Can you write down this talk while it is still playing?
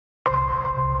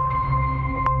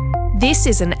This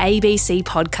is an ABC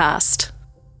podcast.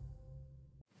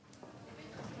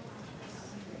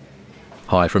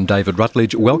 Hi from David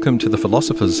Rutledge. Welcome to the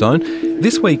Philosopher's Zone.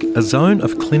 This week, a zone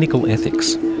of clinical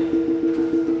ethics.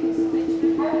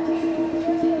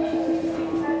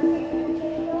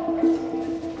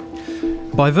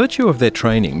 By virtue of their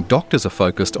training, doctors are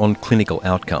focused on clinical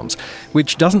outcomes,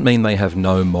 which doesn't mean they have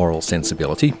no moral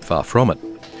sensibility, far from it.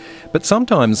 But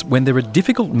sometimes, when there are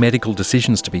difficult medical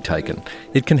decisions to be taken,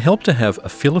 it can help to have a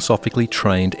philosophically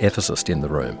trained ethicist in the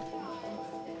room.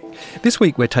 This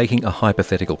week we're taking a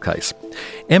hypothetical case.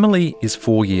 Emily is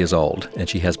 4 years old and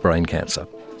she has brain cancer.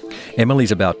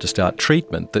 Emily's about to start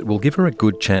treatment that will give her a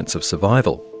good chance of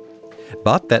survival.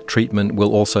 But that treatment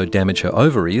will also damage her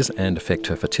ovaries and affect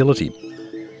her fertility.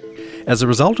 As a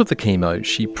result of the chemo,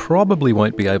 she probably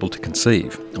won't be able to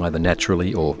conceive, either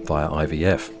naturally or via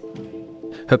IVF.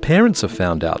 Her parents have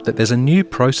found out that there's a new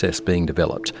process being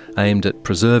developed aimed at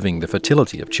preserving the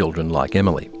fertility of children like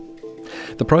Emily.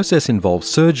 The process involves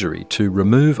surgery to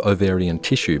remove ovarian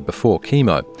tissue before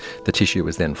chemo. The tissue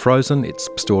is then frozen, it's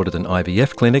stored at an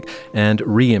IVF clinic and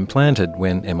re-implanted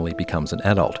when Emily becomes an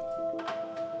adult.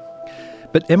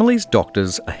 But Emily's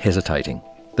doctors are hesitating.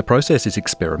 The process is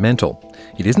experimental.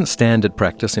 It isn't standard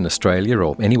practice in Australia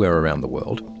or anywhere around the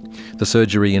world. The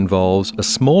surgery involves a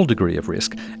small degree of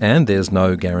risk and there's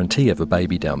no guarantee of a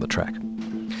baby down the track.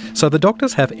 So the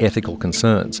doctors have ethical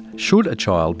concerns. Should a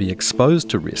child be exposed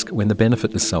to risk when the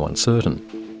benefit is so uncertain?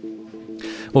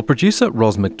 Well, producer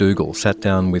Ros McDougall sat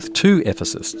down with two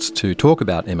ethicists to talk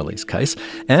about Emily's case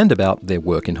and about their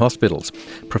work in hospitals.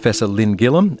 Professor Lynn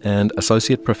Gillam and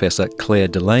Associate Professor Claire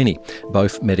Delaney,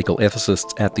 both medical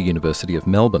ethicists at the University of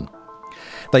Melbourne.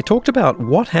 They talked about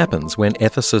what happens when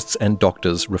ethicists and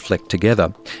doctors reflect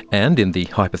together, and in the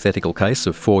hypothetical case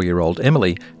of 4-year-old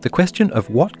Emily, the question of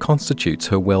what constitutes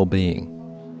her well-being.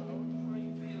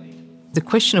 The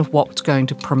question of what's going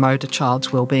to promote a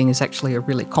child's well-being is actually a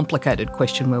really complicated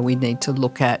question where we need to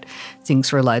look at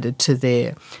things related to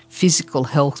their physical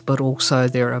health but also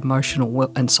their emotional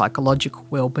and psychological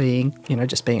well-being,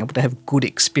 just being able to have good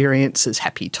experiences,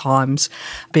 happy times,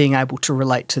 being able to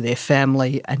relate to their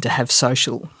family and to have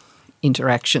social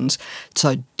interactions.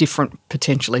 So different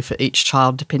potentially for each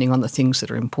child depending on the things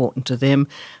that are important to them,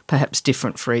 perhaps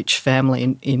different for each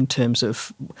family in terms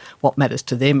of what matters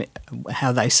to them,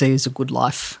 how they see as a good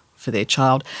life for their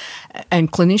child.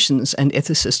 And clinicians and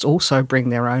ethicists also bring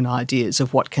their own ideas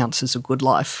of what counts as a good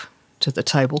life to the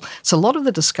table. So a lot of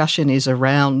the discussion is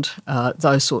around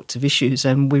those sorts of issues,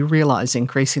 and we realise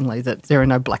increasingly that there are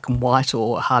no black and white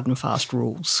or hard and fast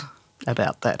rules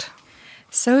about that.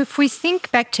 So if we think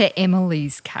back to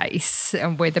Emily's case,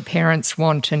 where the parents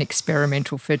want an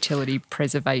experimental fertility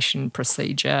preservation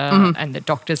procedure and the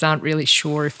doctors aren't really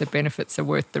sure if the benefits are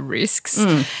worth the risks,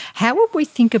 how would we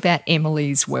think about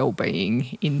Emily's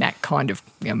well-being in that kind of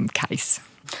case?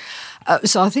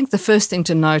 So I think the first thing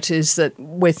to note is that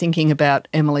we're thinking about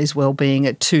Emily's well-being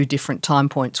at two different time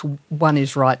points. One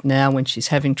is right now when she's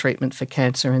having treatment for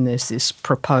cancer and there's this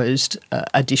proposed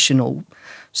additional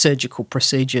surgical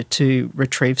procedure to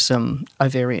retrieve some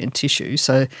ovarian tissue.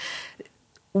 So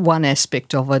one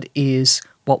aspect of it is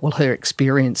what will her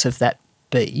experience of that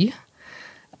be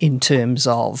in terms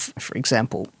of, for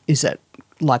example, is that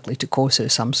likely to cause her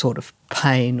some sort of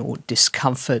pain or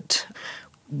discomfort?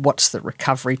 What's the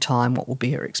recovery time? What will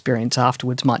be her experience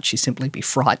afterwards? Might she simply be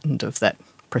frightened of that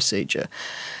procedure?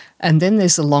 And then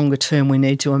there's the longer term. We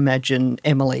need to imagine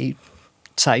Emily,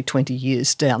 say 20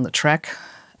 years down the track,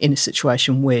 in a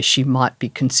situation where she might be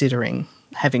considering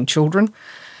having children.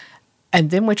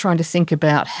 And then we're trying to think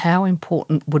about how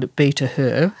important would it be to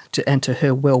her and to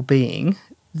her well-being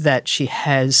that she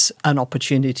has an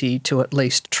opportunity to at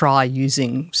least try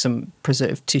using some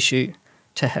preserved tissue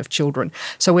to have children.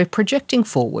 So we're projecting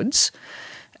forwards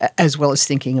as well as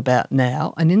thinking about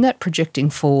now. And in that projecting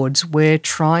forwards, we're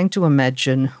trying to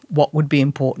imagine what would be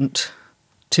important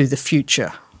to the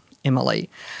future Emily.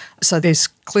 So there's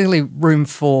clearly room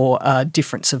for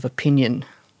difference of opinion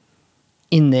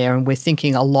in there, and we're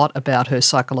thinking a lot about her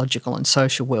psychological and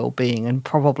social well-being and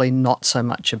probably not so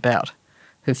much about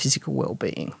her physical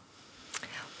well-being.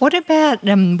 What about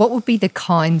what would be the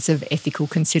kinds of ethical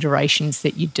considerations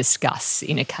that you discuss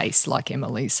in a case like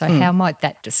Emily? So how might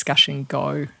that discussion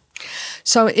go?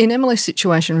 So in Emily's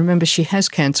situation, remember, she has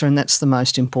cancer and that's the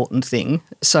most important thing.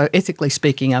 So ethically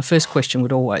speaking, our first question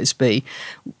would always be,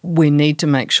 we need to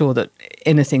make sure that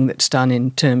anything that's done in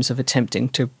terms of attempting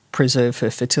to preserve her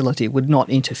fertility would not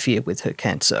interfere with her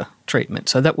cancer treatment.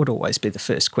 So that would always be the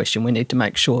first question. We need to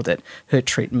make sure that her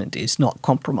treatment is not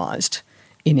compromised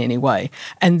in any way.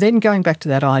 And then going back to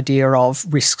that idea of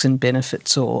risks and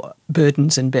benefits or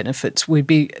burdens and benefits, we'd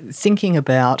be thinking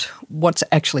about what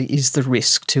actually is the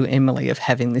risk to Emily of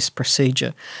having this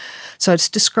procedure. So it's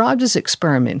described as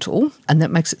experimental, and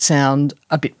that makes it sound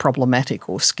a bit problematic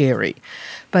or scary.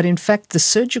 But in fact, the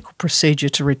surgical procedure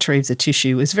to retrieve the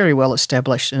tissue is very well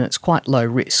established and it's quite low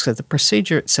risk. So the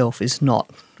procedure itself is not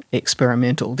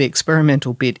experimental. The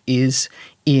experimental bit is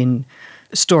in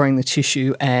storing the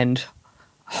tissue and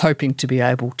hoping to be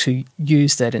able to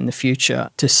use that in the future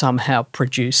to somehow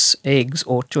produce eggs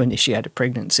or to initiate a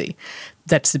pregnancy.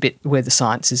 That's the bit where the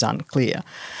science is unclear.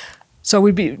 So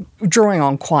we'd be drawing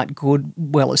on quite good,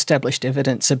 well-established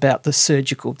evidence about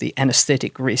the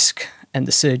anaesthetic risk and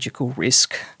the surgical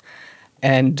risk,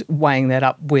 and weighing that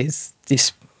up with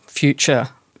this future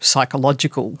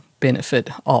psychological benefit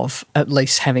of at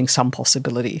least having some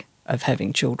possibility of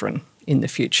having children in the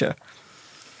future.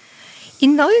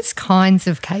 In those kinds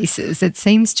of cases, it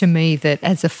seems to me that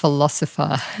as a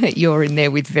philosopher, you're in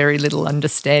there with very little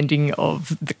understanding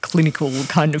of the clinical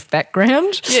kind of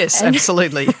background. Yes,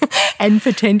 absolutely. And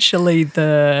potentially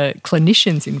the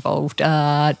clinicians involved,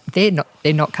 they're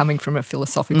not coming from a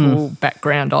philosophical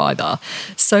background either.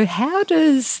 So how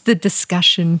does the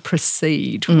discussion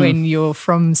proceed when you're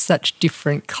from such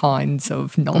different kinds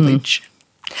of knowledge?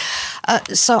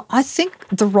 So I think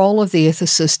the role of the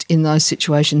ethicist in those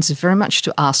situations is very much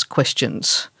to ask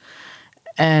questions.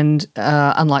 And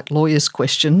unlike lawyers'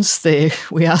 questions,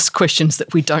 we ask questions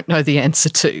that we don't know the answer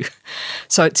to.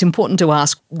 So it's important to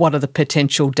ask, what are the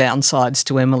potential downsides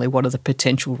to Emily? What are the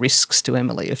potential risks to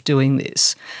Emily of doing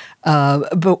this?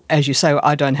 But as you say,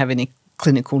 I don't have any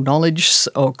clinical knowledge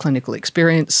or clinical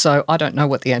experience, so I don't know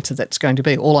what the answer to that's going to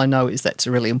be. All I know is that's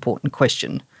a really important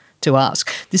question to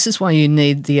ask. This is why you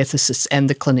need the ethicists and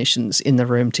the clinicians in the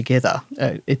room together.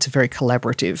 It's a very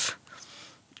collaborative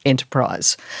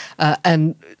enterprise.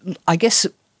 And I guess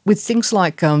with things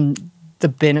like the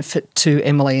benefit to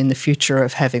Emily in the future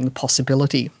of having the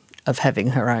possibility of having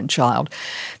her own child,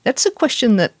 that's a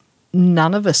question that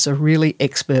none of us are really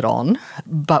expert on,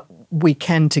 but we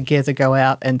can together go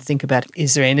out and think about,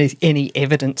 is there any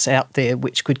evidence out there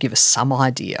which could give us some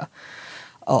idea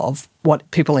of what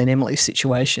people in Emily's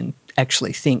situation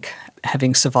actually think,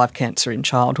 having survived cancer in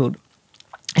childhood.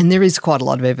 And there is quite a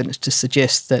lot of evidence to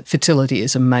suggest that fertility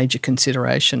is a major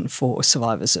consideration for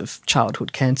survivors of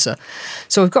childhood cancer.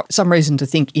 So we've got some reason to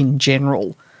think in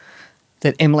general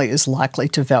that Emily is likely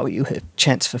to value her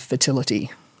chance for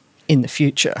fertility in the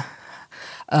future.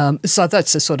 So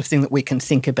that's the sort of thing that we can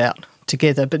think about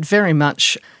together. But very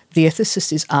much the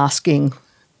ethicist is asking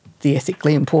the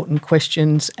ethically important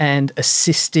questions and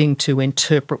assisting to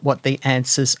interpret what the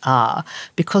answers are.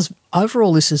 Because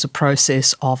overall this is a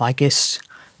process of, I guess,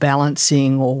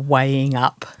 balancing or weighing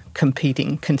up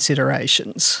competing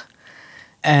considerations.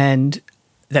 And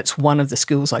that's one of the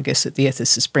skills, I guess, that the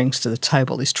ethicist brings to the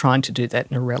table, is trying to do that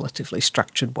in a relatively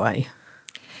structured way.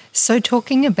 So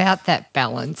talking about that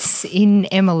balance, in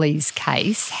Emily's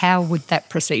case, how would that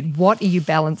proceed? What are you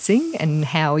balancing and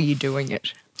how are you doing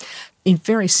it? In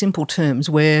very simple terms,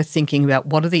 we're thinking about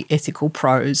what are the ethical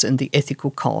pros and the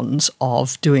ethical cons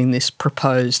of doing this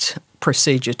proposed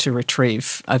procedure to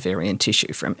retrieve ovarian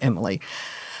tissue from Emily.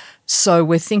 So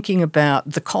we're thinking about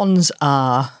the cons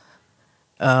are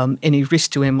any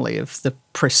risk to Emily of the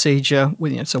procedure,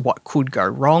 so what could go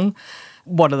wrong.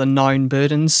 What are the known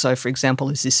burdens? So, for example,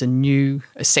 is this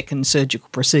a second surgical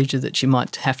procedure that she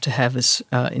might have to have as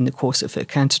in the course of her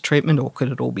cancer treatment, or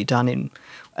could it all be done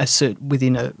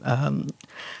within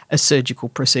a surgical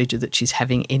procedure that she's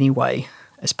having anyway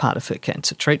as part of her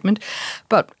cancer treatment?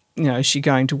 But, is she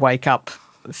going to wake up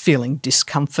feeling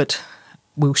discomfort?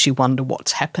 Will she wonder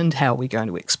what's happened? How are we going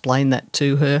to explain that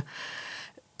to her?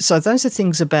 So those are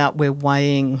things about we're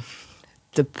weighing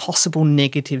the possible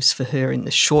negatives for her in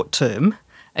the short term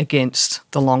against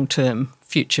the long-term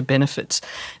future benefits.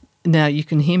 Now, you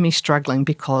can hear me struggling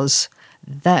because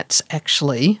that's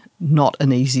actually not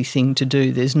an easy thing to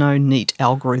do. There's no neat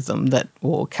algorithm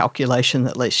or calculation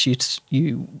that lets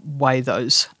you weigh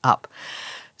those up.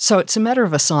 So it's a matter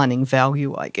of assigning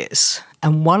value, I guess.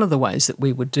 And one of the ways that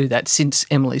we would do that, since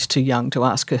Emily's too young to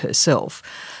ask her herself,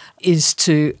 is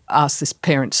to ask the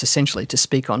parents essentially to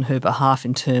speak on her behalf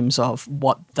in terms of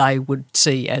what they would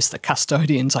see as the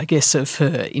custodians, I guess, of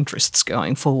her interests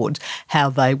going forward,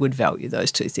 how they would value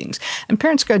those two things. And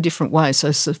parents go different ways.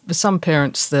 So for some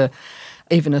parents,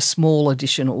 even a small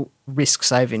additional risk,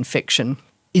 say, of infection,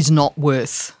 is not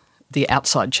worth the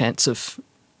outside chance of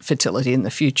fertility in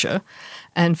the future.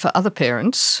 And for other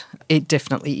parents, it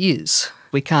definitely is.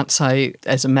 We can't say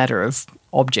as a matter of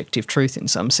objective truth in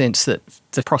some sense that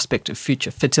the prospect of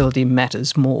future fertility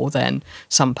matters more than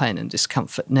some pain and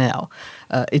discomfort now.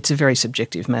 It's a very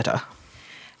subjective matter.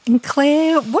 And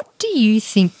Claire, what do you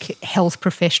think health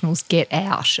professionals get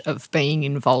out of being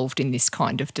involved in this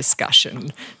kind of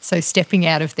discussion? So stepping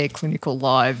out of their clinical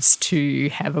lives to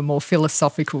have a more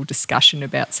philosophical discussion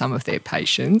about some of their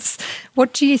patients.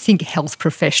 What do you think health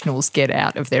professionals get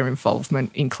out of their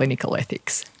involvement in clinical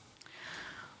ethics?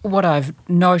 What I've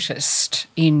noticed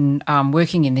in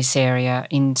working in this area,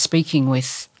 in speaking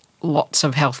with lots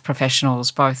of health professionals,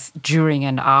 both during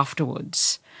and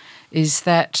afterwards, is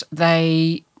that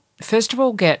they first of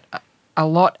all get a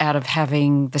lot out of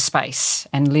having the space,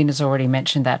 and Lynn has already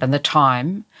mentioned that, and the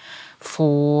time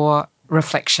for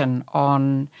reflection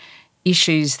on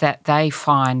issues that they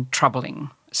find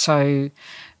troubling. So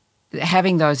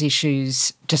having those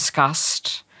issues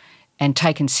discussed and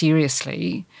taken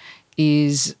seriously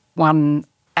is one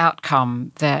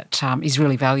outcome that is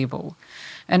really valuable.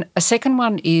 And a second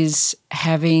one is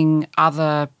having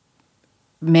other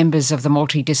members of the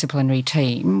multidisciplinary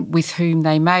team with whom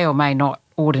they may or may not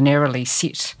ordinarily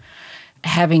sit,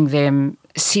 having them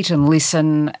sit and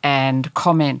listen and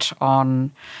comment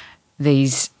on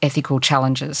these ethical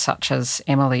challenges, such as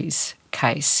Emily's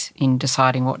case, in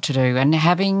deciding what to do, and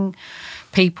having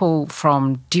people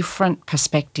from different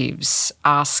perspectives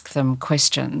ask them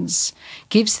questions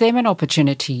gives them an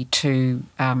opportunity to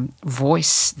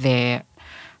voice their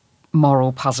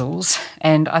moral puzzles.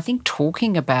 And I think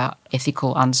talking about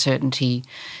ethical uncertainty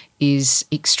is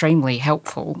extremely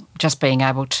helpful. Just being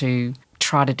able to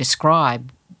try to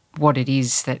describe what it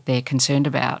is that they're concerned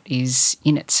about is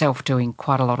in itself doing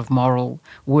quite a lot of moral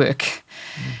work.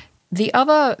 The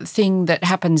other thing that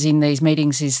happens in these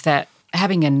meetings is that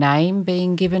having a name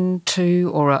being given to,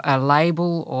 or a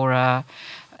label, or a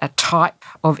type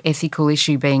of ethical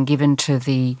issue being given to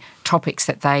the topics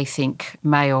that they think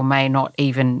may or may not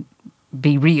even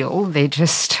be real. They're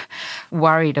just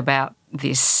worried about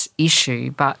this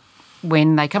issue. But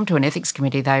when they come to an ethics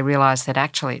committee, they realise that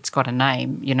actually it's got a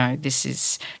name. You know, this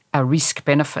is a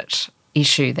risk-benefit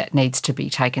issue that needs to be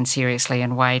taken seriously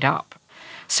and weighed up.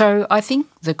 So I think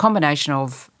the combination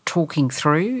of talking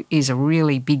through is a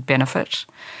really big benefit,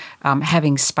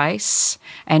 having space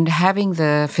and having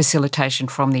the facilitation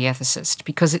from the ethicist,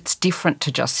 because it's different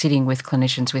to just sitting with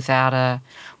clinicians without a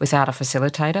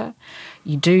facilitator.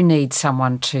 You do need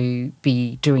someone to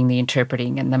be doing the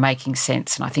interpreting and the making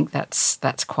sense, and I think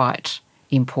that's quite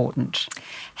important.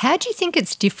 How do you think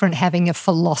it's different having a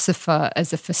philosopher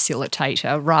as a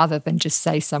facilitator rather than just,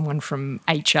 say, someone from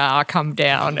HR come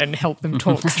down and help them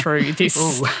talk through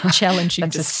this challenging...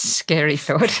 That's a scary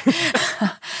thought.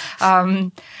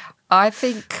 I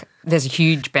think there's a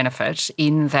huge benefit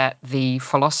in that the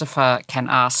philosopher can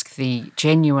ask the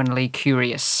genuinely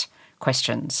curious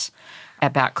questions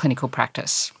about clinical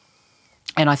practice.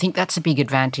 And I think that's a big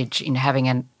advantage in having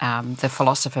the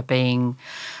philosopher being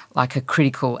like a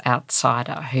critical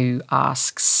outsider who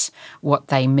asks what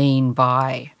they mean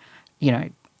by,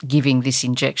 giving this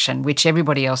injection, which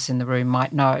everybody else in the room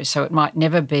might know. So it might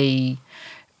never be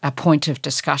a point of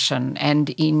discussion.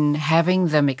 And in having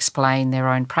them explain their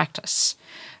own practice,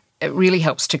 it really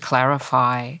helps to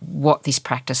clarify what this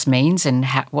practice means and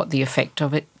what the effect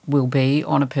of it will be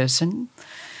on a person.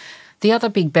 The other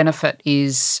big benefit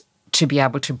is to be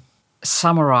able to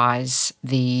summarise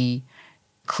the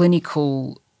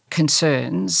clinical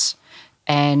concerns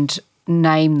and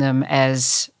name them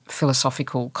as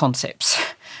philosophical concepts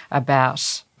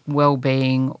about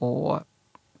well-being or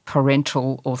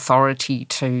parental authority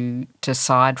to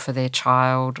decide for their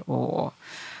child or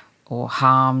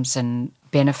harms and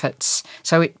benefits.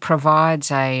 So it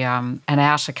provides an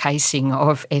outer casing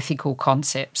of ethical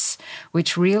concepts,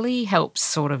 which really helps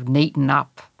sort of neaten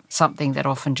up something that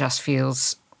often just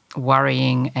feels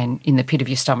worrying and in the pit of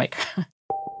your stomach.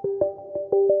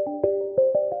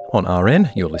 On RN,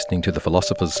 you're listening to The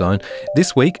Philosopher's Zone.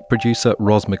 This week, producer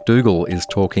Ros McDougall is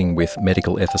talking with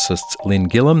medical ethicists Lynn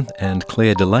Gillam and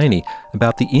Claire Delaney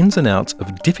about the ins and outs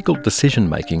of difficult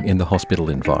decision-making in the hospital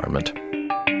environment.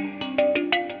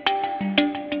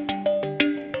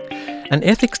 An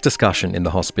ethics discussion in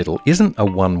the hospital isn't a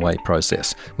one-way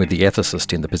process, with the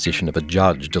ethicist in the position of a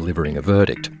judge delivering a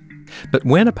verdict. But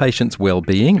when a patient's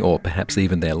well-being, or perhaps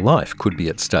even their life, could be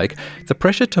at stake, the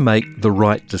pressure to make the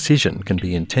right decision can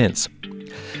be intense.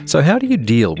 So how do you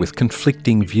deal with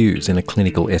conflicting views in a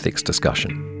clinical ethics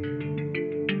discussion?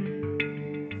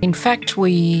 In fact,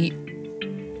 we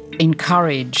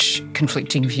encourage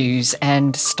conflicting views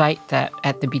and state that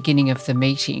at the beginning of the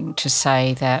meeting, to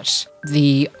say that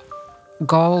the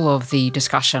goal of the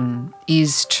discussion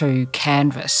is to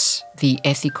canvass the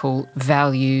ethical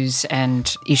values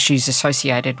and issues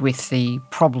associated with the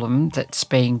problem that's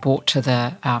being brought to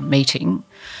the meeting.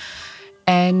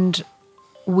 And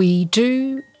we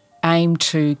do aim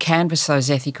to canvass those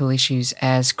ethical issues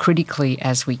as critically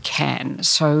as we can.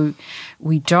 So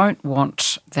we don't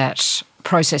want that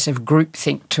process of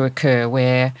groupthink to occur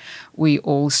where we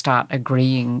all start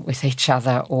agreeing with each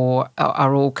other or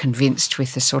are all convinced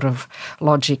with the sort of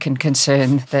logic and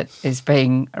concern that is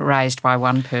being raised by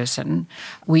one person.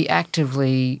 We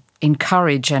actively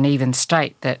encourage and even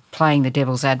state that playing the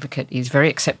devil's advocate is very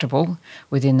acceptable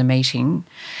within the meeting.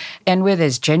 And where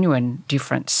there's genuine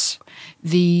difference,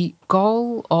 the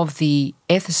goal of the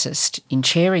ethicist in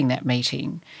chairing that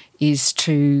meeting is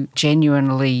to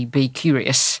genuinely be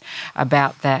curious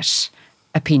about that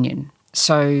opinion.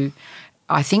 So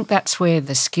I think that's where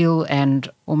the skill and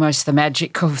almost the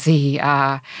magic of the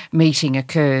meeting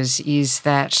occurs, is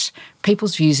that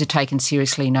people's views are taken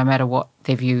seriously no matter what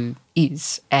their view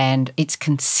is, and it's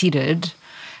considered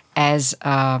as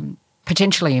a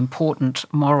potentially important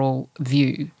moral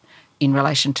view in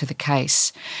relation to the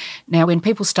case. Now, when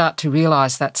people start to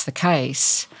realise that's the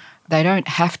case, they don't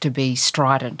have to be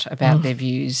strident about their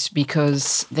views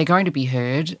because they're going to be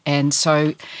heard. And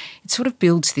so it sort of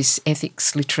builds this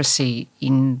ethics literacy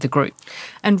in the group.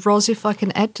 And Ros, if I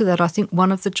can add to that, I think one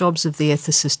of the jobs of the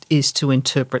ethicist is to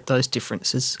interpret those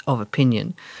differences of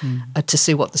opinion, to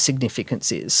see what the significance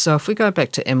is. So if we go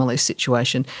back to Emily's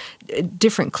situation,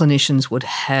 different clinicians would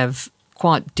have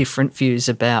quite different views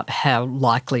about how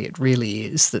likely it really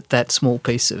is that that small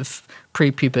piece of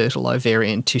prepubertal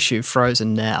ovarian tissue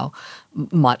frozen now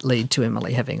might lead to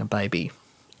Emily having a baby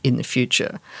in the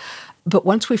future. But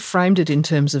once we framed it in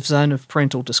terms of zone of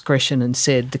parental discretion and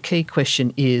said the key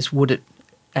question is, would it,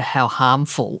 how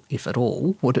harmful, if at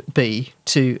all, would it be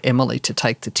to Emily to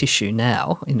take the tissue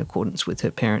now in accordance with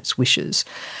her parents' wishes,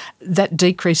 that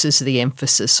decreases the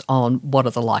emphasis on what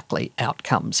are the likely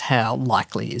outcomes, how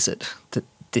likely is it that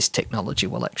this technology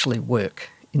will actually work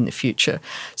in the future.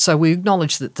 So we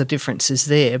acknowledge that the difference is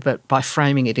there, but by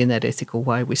framing it in that ethical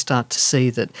way, we start to see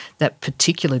that that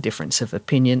particular difference of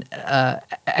opinion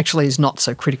actually is not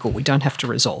so critical. We don't have to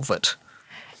resolve it.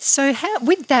 So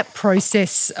with that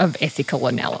process of ethical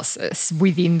analysis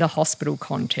within the hospital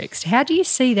context, how do you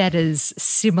see that as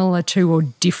similar to or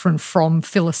different from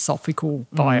philosophical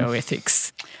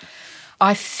bioethics?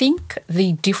 I think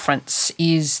the difference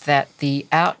is that the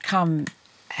outcome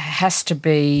has to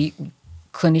be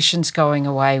clinicians going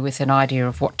away with an idea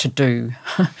of what to do,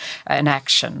 an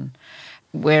action,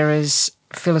 whereas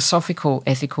philosophical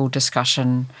ethical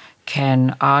discussion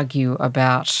can argue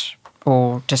about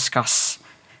or discuss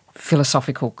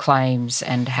philosophical claims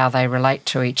and how they relate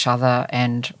to each other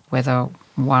and whether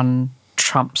one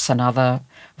trumps another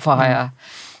via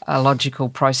a logical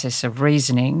process of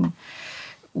reasoning.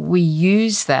 We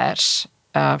use that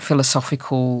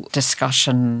philosophical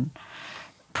discussion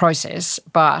process,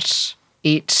 but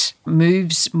it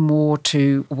moves more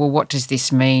to, well, what does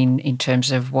this mean in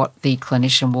terms of what the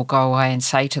clinician will go away and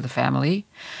say to the family?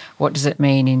 What does it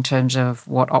mean in terms of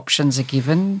what options are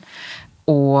given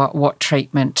or what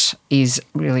treatment is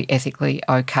really ethically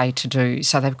okay to do?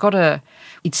 So they've got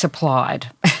it's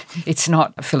applied. It's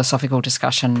not a philosophical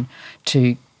discussion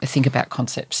to think about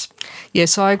concepts.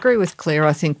 Yes, I agree with Claire.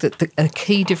 I think that a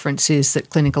key difference is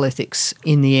that clinical ethics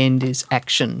in the end is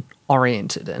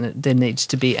action-oriented and there needs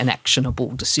to be an actionable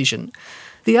decision.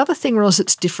 The other thing, Ros,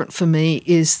 that's different for me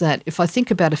is that if I think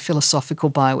about a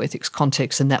philosophical bioethics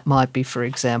context, and that might be, for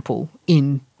example,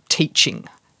 in teaching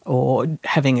or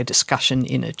having a discussion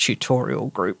in a tutorial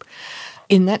group,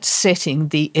 in that setting,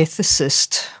 the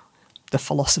ethicist, the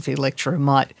philosophy lecturer,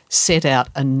 might set out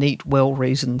a neat,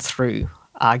 well-reasoned through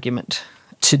argument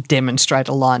to demonstrate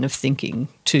a line of thinking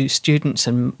to students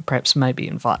and perhaps maybe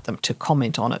invite them to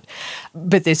comment on it.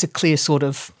 But there's a clear sort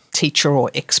of teacher or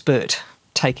expert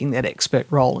taking that expert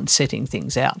role and setting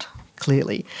things out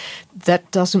clearly.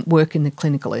 That doesn't work in the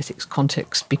clinical ethics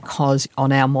context because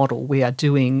on our model we are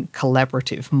doing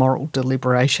collaborative moral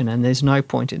deliberation, and there's no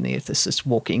point in the ethicist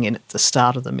walking in at the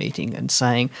start of the meeting and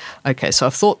saying, okay, so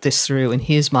I've thought this through and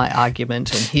here's my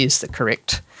argument and here's the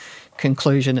correct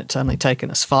conclusion. It's only taken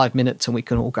us 5 minutes and we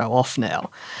can all go off now.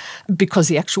 Because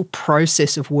the actual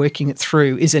process of working it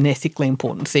through is an ethically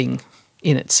important thing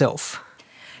in itself.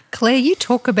 Claire, you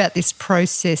talk about this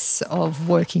process of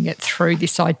working it through,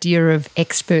 this idea of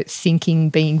expert thinking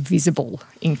being visible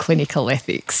in clinical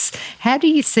ethics. How do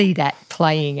you see that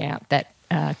playing out, that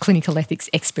clinical ethics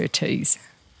expertise?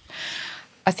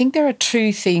 I think there are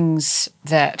two things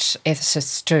that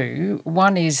ethicists do.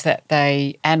 One is that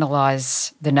they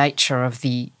analyse the nature of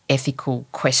the ethical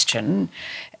question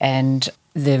and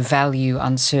the value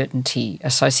uncertainty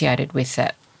associated with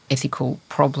that ethical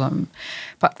problem.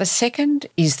 But the second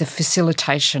is the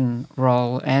facilitation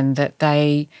role, and that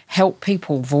they help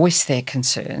people voice their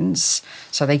concerns,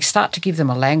 so they start to give them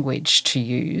a language to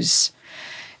use.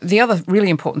 The other really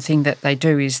important thing that they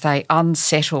do is they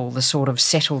unsettle the sort of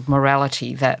settled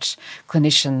morality that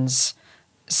clinicians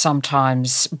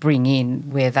sometimes bring in,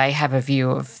 where they have a view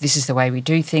of this is the way we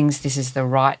do things, this is the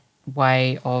right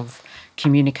way of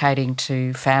communicating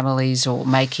to families or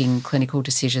making clinical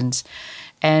decisions.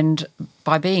 And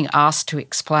by being asked to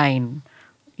explain,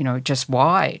 just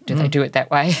why do they do it that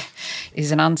way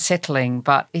is an unsettling,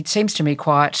 but it seems to me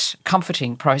quite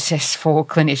comforting process for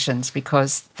clinicians,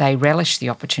 because they relish the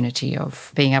opportunity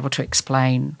of being able to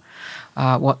explain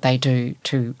what they do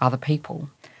to other people.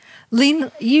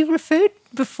 Lynn, you referred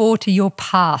before to your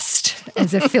past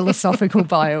as a philosophical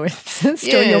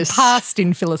bioethicist, or your past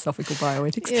in philosophical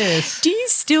bioethics. Yes. Do you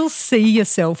still see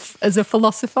yourself as a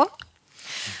philosopher?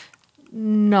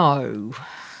 No.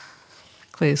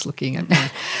 Claire's looking at me.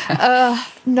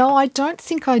 No, I don't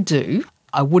think I do.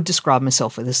 I would describe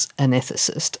myself as an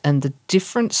ethicist, and the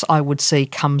difference I would see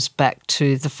comes back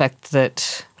to the fact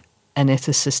that an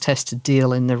ethicist has to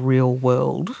deal in the real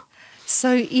world.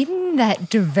 So in that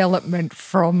development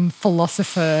from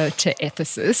philosopher to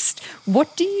ethicist,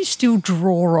 what do you still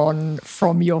draw on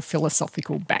from your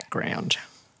philosophical background?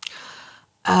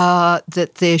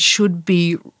 That there should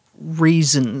be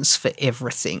reasons for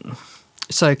everything.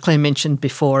 So Claire mentioned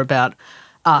before about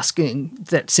asking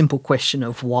that simple question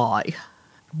of why.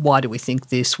 Why do we think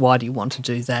this? Why do you want to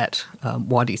do that?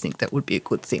 Why do you think that would be a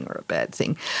good thing or a bad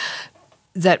thing?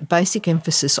 That basic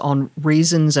emphasis on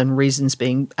reasons and reasons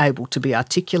being able to be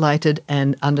articulated,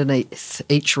 and underneath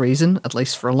each reason, at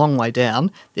least for a long way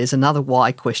down, there's another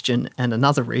why question and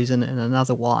another reason and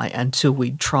another why, until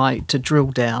we try to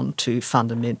drill down to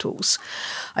fundamentals.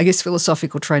 I guess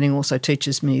philosophical training also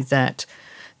teaches me that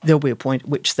there'll be a point at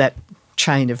which that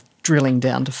chain of drilling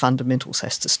down to fundamentals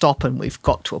has to stop, and we've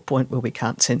got to a point where we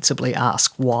can't sensibly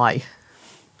ask why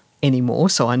anymore.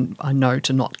 So I know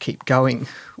to not keep going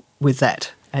with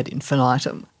that ad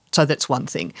infinitum. So that's one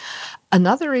thing.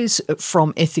 Another is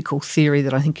from ethical theory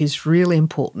that I think is really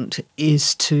important,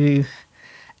 is to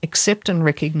accept and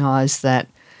recognise that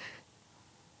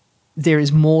there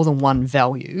is more than one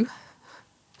value.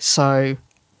 So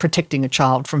protecting a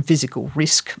child from physical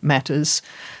risk matters.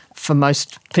 For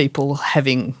most people,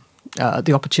 having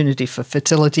the opportunity for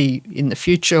fertility in the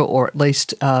future, or at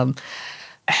least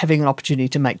having an opportunity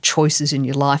to make choices in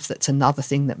your life, that's another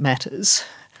thing that matters.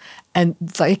 And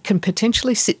they can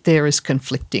potentially sit there as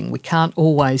conflicting. We can't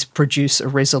always produce a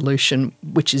resolution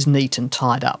which is neat and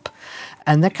tied up.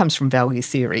 And that comes from value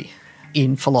theory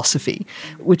in philosophy,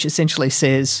 which essentially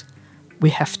says we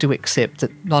have to accept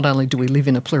that not only do we live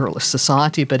in a pluralist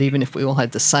society, but even if we all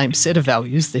had the same set of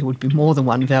values, there would be more than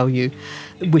one value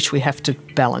which we have to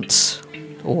balance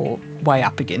or weigh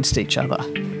up against each other.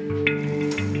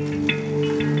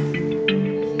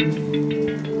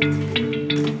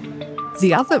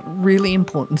 The other really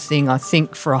important thing, I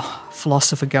think, for a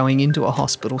philosopher going into a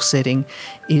hospital setting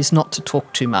is not to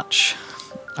talk too much.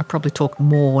 I probably talk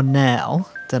more now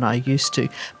than I used to,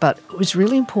 but it was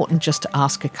really important just to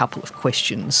ask a couple of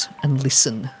questions and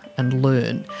listen and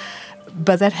learn.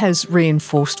 But that has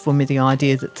reinforced for me the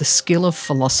idea that the skill of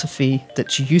philosophy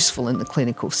that's useful in the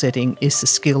clinical setting is the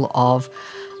skill of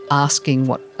asking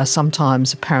what are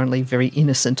sometimes apparently very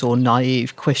innocent or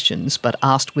naive questions, but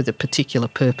asked with a particular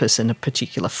purpose and a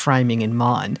particular framing in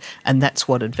mind. And that's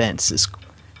what advances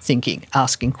thinking,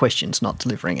 asking questions, not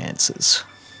delivering answers.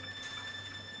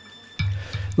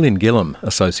 Lynn Gillam,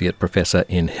 Associate Professor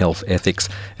in Health Ethics,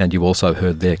 and you also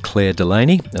heard there Claire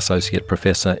Delaney, Associate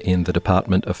Professor in the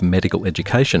Department of Medical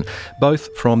Education,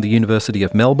 both from the University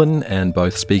of Melbourne and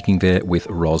both speaking there with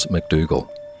Ros McDougall.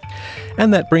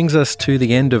 And that brings us to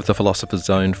the end of the Philosopher's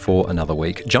Zone for another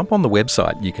week. Jump on the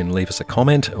website. You can leave us a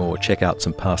comment or check out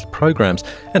some past programs.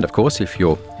 And of course, if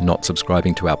you're not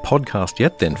subscribing to our podcast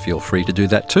yet, then feel free to do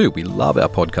that too. We love our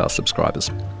podcast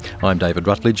subscribers. I'm David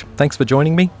Rutledge. Thanks for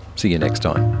joining me. See you next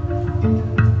time.